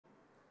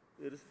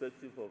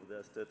irrespective of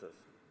their status,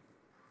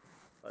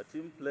 a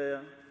team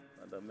player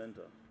and a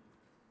mentor.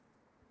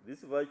 This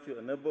virtue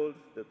enabled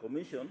the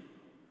Commission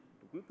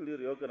to quickly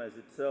reorganize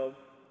itself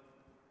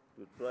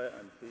to try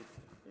and fit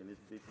in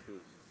its big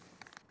shoes.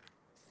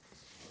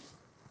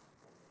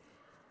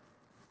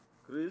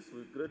 Chris,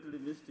 we greatly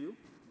missed you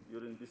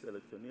during this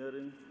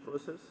electioneering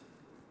process,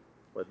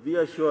 but be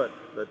assured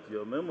that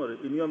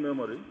in your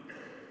memory,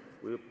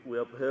 we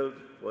upheld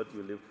what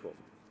you lived for.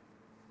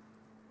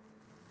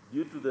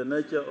 Due to the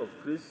nature of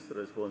Chris'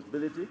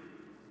 responsibility,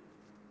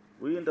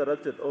 we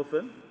interacted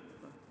often,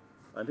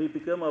 and he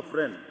became a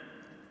friend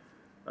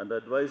and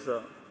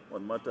advisor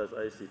on matters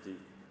ICT.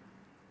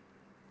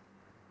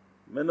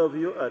 Many of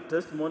you are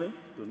testimony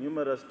to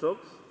numerous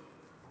talks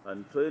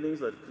and trainings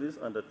that Chris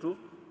undertook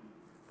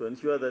to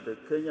ensure that the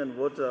Kenyan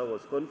voter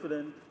was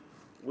confident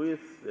with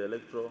the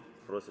electoral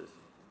process.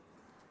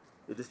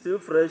 It is still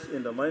fresh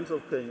in the minds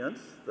of Kenyans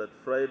that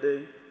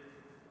Friday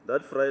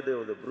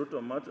of the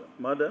brutal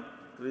murder,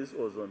 Chris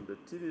was on the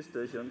TV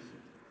stations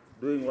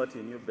doing what he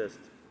knew best,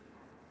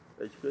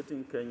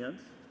 educating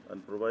Kenyans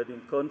and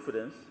providing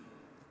confidence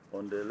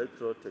on the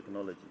electoral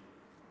technology.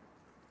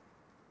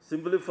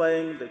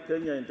 Simplifying the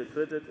Kenya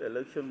Integrated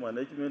Election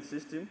Management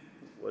System,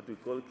 what we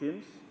call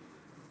KIMS,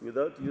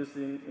 without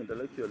using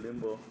intellectual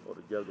limbo or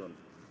jargon.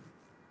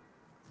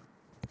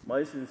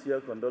 My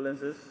sincere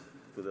condolences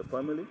to the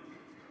family.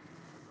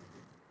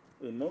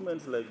 In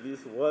moments like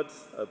this,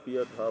 words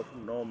appear to have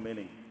no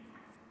meaning.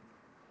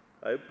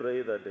 I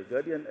pray that the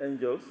guardian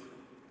angels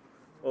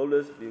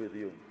always be with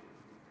you.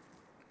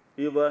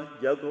 Eva,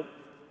 Jacob,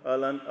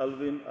 Alan,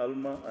 Alvin,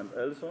 Alma, and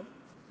Elson,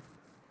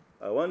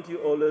 I want you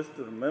always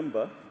to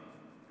remember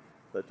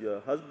that your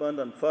husband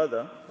and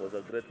father was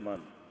a great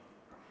man.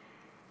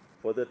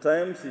 For the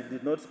times he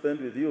did not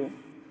spend with you,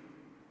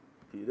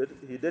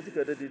 he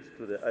dedicated it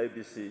to the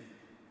IBC,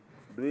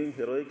 doing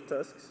heroic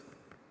tasks,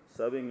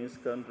 serving his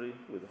country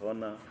with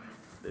honor,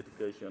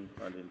 dedication,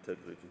 and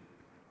integrity.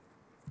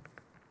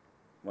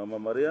 Mama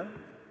Maria,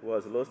 who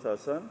has lost her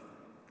son,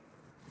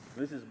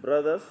 Chris's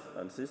brothers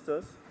and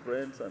sisters,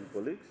 friends and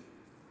colleagues,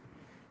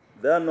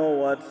 there are no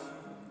words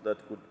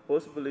that could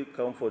possibly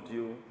comfort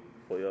you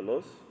for your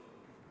loss,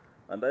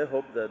 and I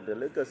hope that the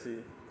legacy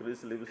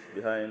Chris leaves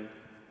behind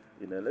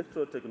in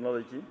electoral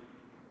technology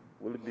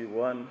will be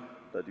one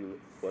that you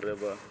will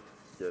forever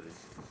cherish.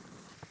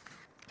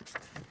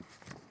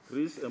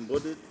 Chris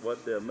embodied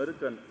what the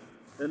American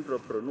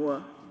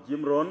entrepreneur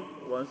Jim Rohn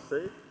once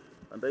said,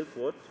 and I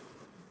quote,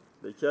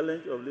 "The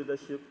challenge of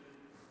leadership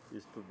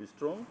is to be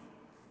strong,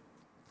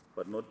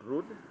 but not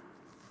rude,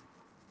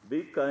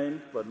 be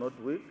kind, but not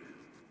weak,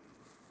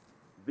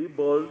 be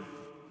bold,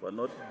 but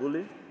not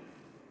bully,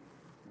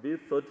 be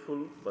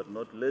thoughtful, but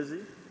not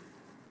lazy,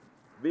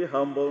 be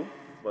humble,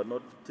 but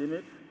not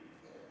timid,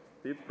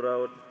 be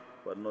proud,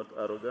 but not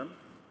arrogant,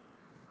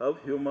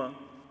 have humor,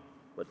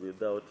 but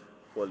without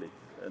folly."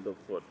 End of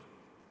quote.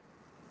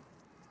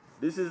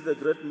 This is the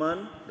great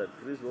man that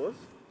Chris was.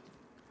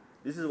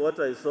 This is what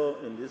I saw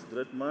in this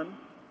great man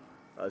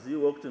as he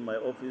walked in my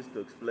office to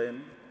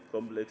explain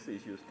complex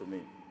issues to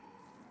me.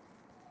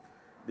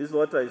 This is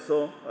what I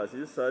saw as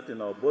he sat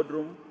in our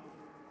boardroom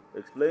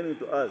explaining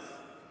to us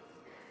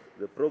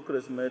the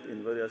progress made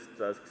in various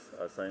tasks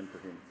assigned to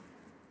him.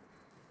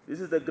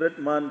 This is the great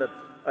man that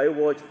I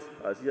watched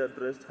as he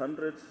addressed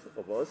hundreds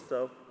of our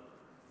staff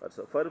at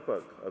Safari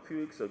Park a few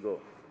weeks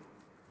ago,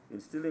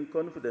 instilling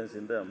confidence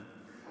in them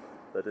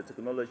that the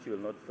technology will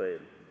not fail.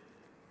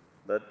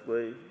 That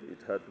way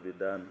it had to be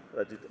done,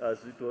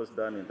 as it was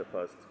done in the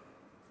past.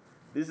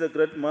 This is a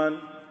great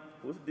man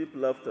whose deep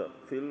laughter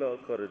filled our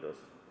corridors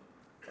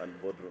and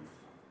boardrooms.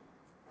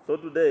 So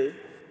today,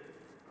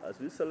 as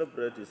we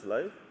celebrate his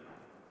life,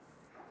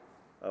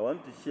 I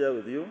want to share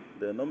with you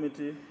the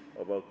enormity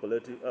of our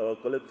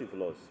collective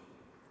loss.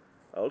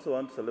 I also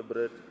want to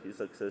celebrate his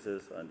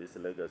successes and his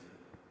legacy.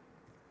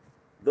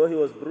 Though he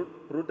was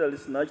brutally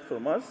snatched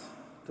from us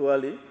too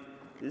early,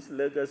 his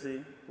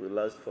legacy will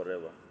last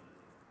forever.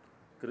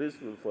 Chris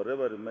will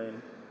forever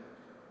remain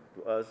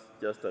to us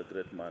just a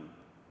great man.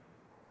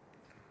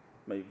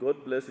 May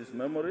God bless his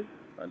memory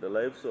and the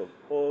lives of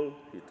all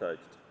he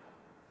touched.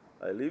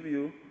 I leave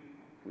you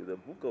with the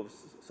book of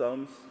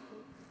Psalms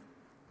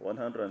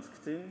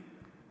 116,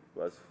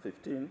 verse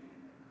 15.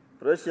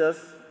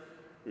 Precious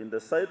in the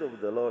sight of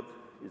the Lord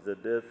is the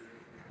death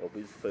of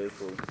his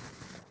faithful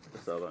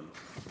servant.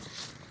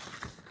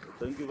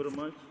 Thank you very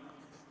much.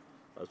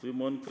 As we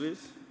mourn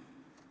Chris,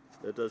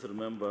 let us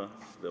remember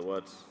the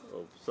words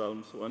of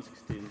Psalms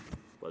 116,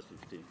 verse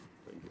 15.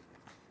 Thank you.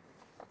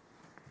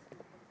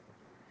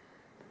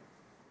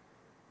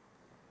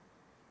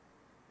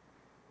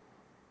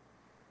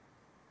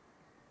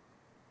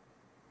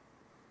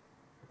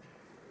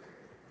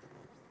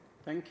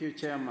 Thank you,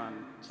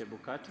 Chairman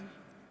Chebukati,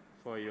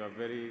 for your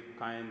very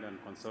kind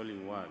and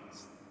consoling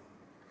words.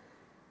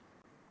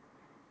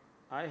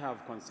 I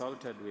have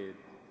consulted with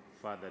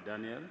Father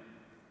Daniel,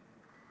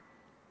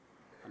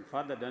 and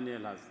Father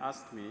Daniel has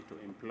asked me to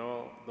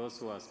implore those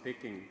who are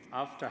speaking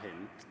after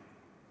him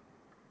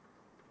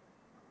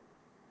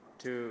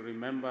to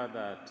remember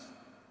that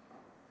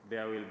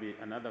there will be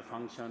another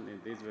function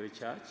in this very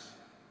church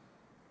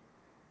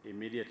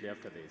immediately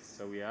after this.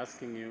 So we are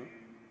asking you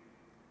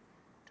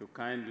to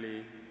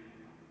kindly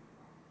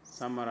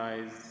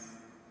summarize,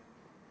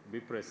 be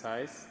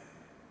precise,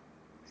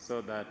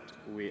 so that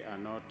we are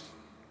not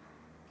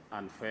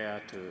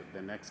unfair to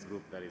the next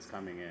group that is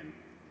coming in.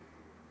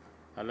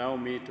 Allow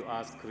me to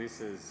ask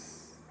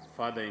Chris's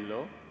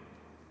father-in-law,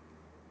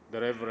 the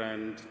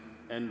Reverend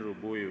Andrew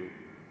Buyu,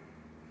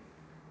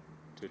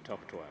 to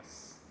talk to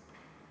us.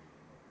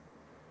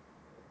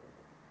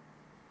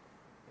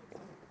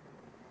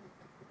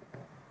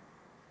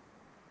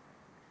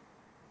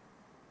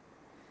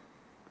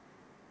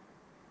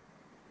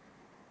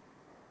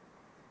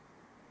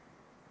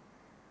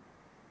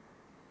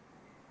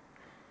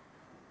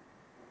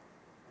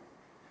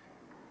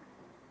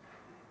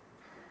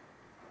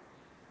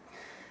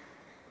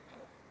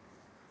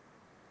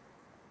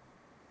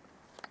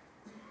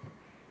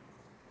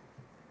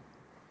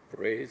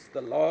 Praise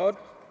the Lord.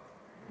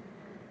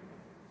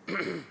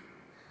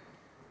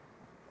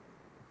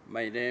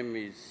 My name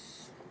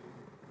is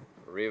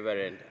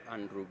Reverend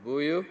Andrew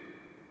Buyu.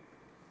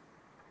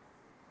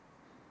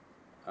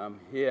 I'm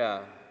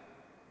here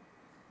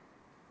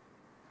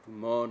to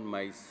mourn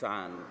my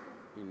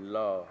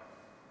son-in-law.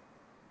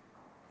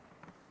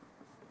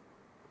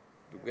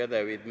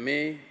 Together with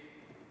me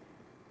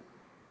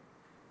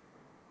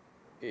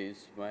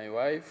is my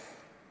wife,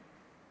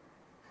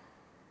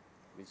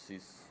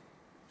 Mrs.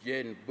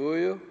 Jane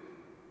Buyu.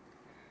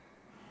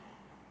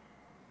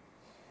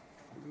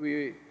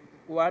 We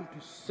want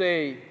to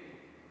say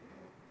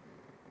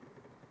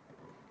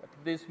at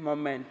this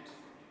moment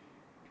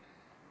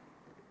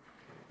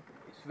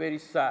it's very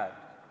sad.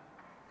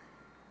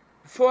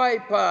 Before I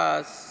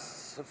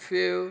pass a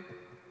few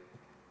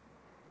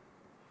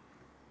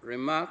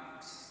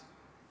remarks,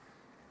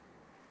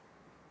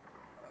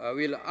 I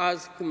will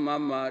ask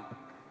Mama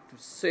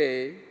to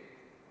say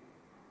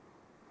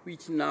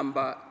which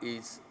number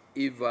is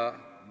Eva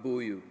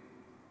Buyu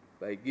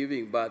by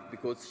giving birth,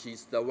 because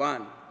she's the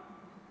one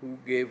who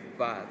gave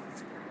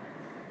birth.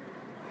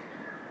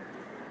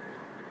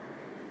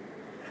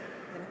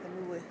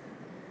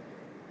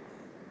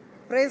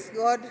 Praise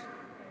God.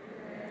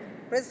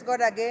 Praise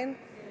God again.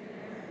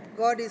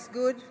 God is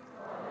good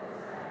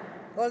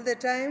all the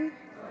time.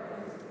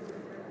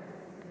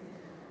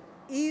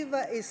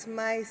 Eva is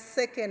my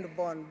second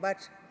born,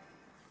 but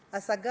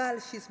as a girl,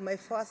 she's my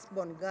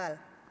firstborn girl.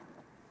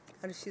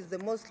 And she's the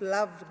most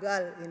loved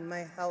girl in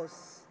my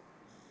house.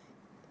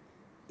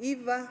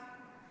 Eva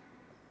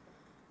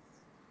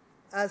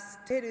has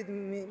stayed with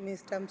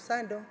Mr.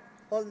 Msando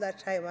all that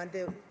time, and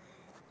the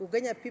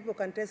Ugenya people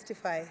can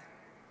testify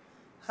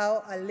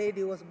how a lady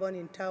who was born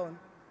in town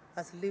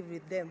has lived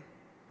with them.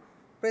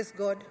 Praise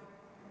God.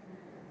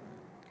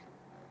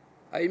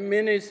 I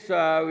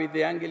minister with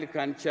the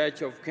Anglican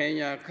Church of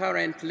Kenya.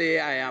 Currently,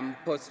 I am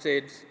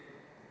posted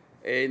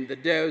in the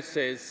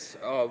Diocese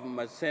of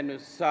Msando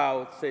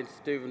South, St.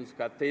 Stephen's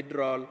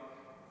Cathedral,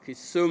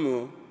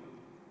 Kisumu.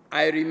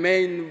 I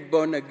remain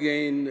born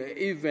again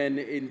even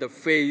in the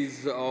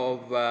face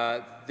of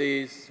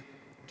this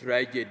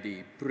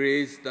tragedy.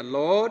 Praise the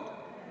Lord.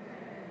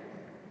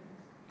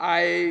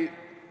 I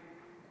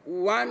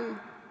want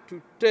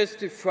to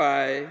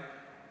testify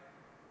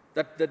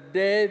that the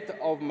death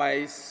of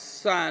my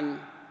son-in-law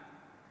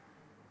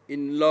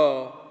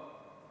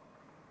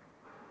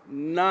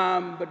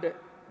numbed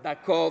the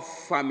Core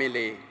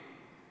family.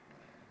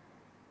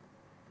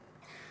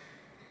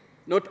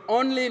 Not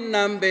only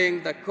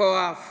numbing the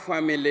Core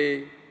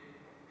family,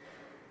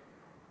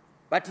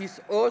 but it's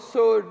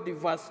also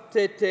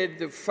devastated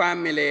the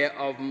family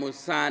of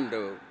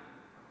Msando.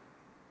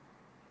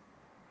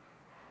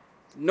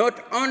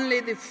 Not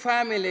only the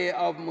family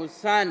of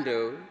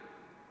Msando,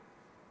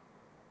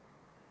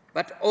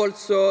 but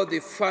also the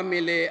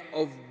family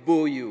of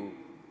Buyu,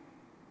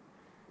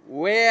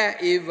 where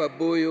Eva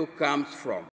Buyu comes from.